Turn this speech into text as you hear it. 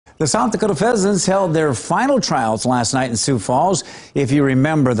The South Dakota Pheasants held their final tryouts last night in Sioux Falls. If you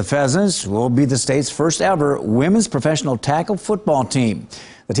remember, the Pheasants will be the state's first ever women's professional tackle football team.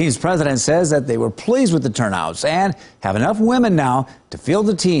 The team's president says that they were pleased with the turnouts and have enough women now to field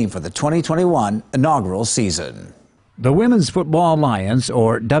the team for the 2021 inaugural season. The Women's Football Alliance,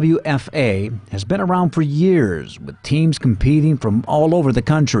 or WFA, has been around for years, with teams competing from all over the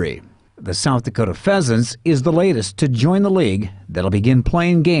country. The South Dakota Pheasants is the latest to join the league that'll begin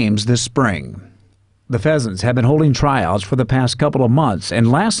playing games this spring. The Pheasants have been holding tryouts for the past couple of months,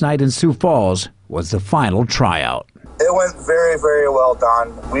 and last night in Sioux Falls was the final tryout. It went very, very well,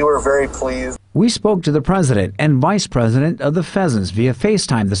 Don. We were very pleased. We spoke to the president and vice president of the Pheasants via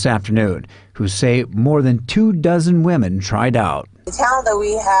FaceTime this afternoon, who say more than 24 women tried out. The talent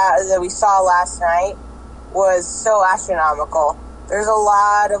that we saw last night was so astronomical. There's a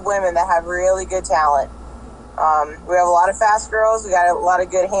lot of women that have really good talent. We have a lot of fast girls. We got a lot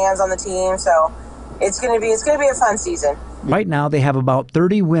of good hands on the team, so it's going to be a fun season. Right now, they have about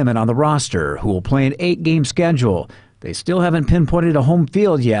 30 women on the roster who will play an 8-game schedule. They still haven't pinpointed a home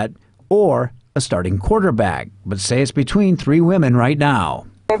field yet or a starting quarterback, but say it's between 3 women right now.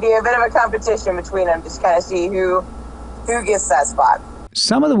 It'll be a bit of a competition between them, just kind of see who gets that spot.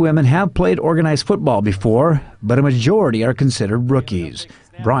 Some of the women have played organized football before, but a majority are considered rookies.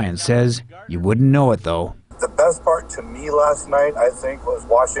 Brian says you wouldn't know it, though. The best part to me last night, I think, was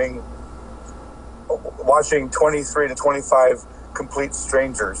watching 23 to 25 complete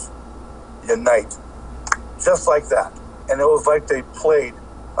strangers unite, just like that. And it was like they played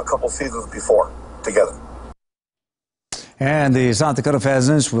a couple seasons before together. And the South Dakota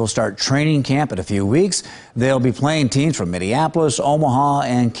Pheasants will start training camp in a few weeks. They'll be playing teams from Minneapolis, Omaha,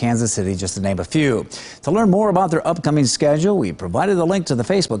 and Kansas City, just to name a few. To learn more about their upcoming schedule, we provided a link to the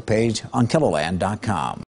Facebook page on KELOLAND.com.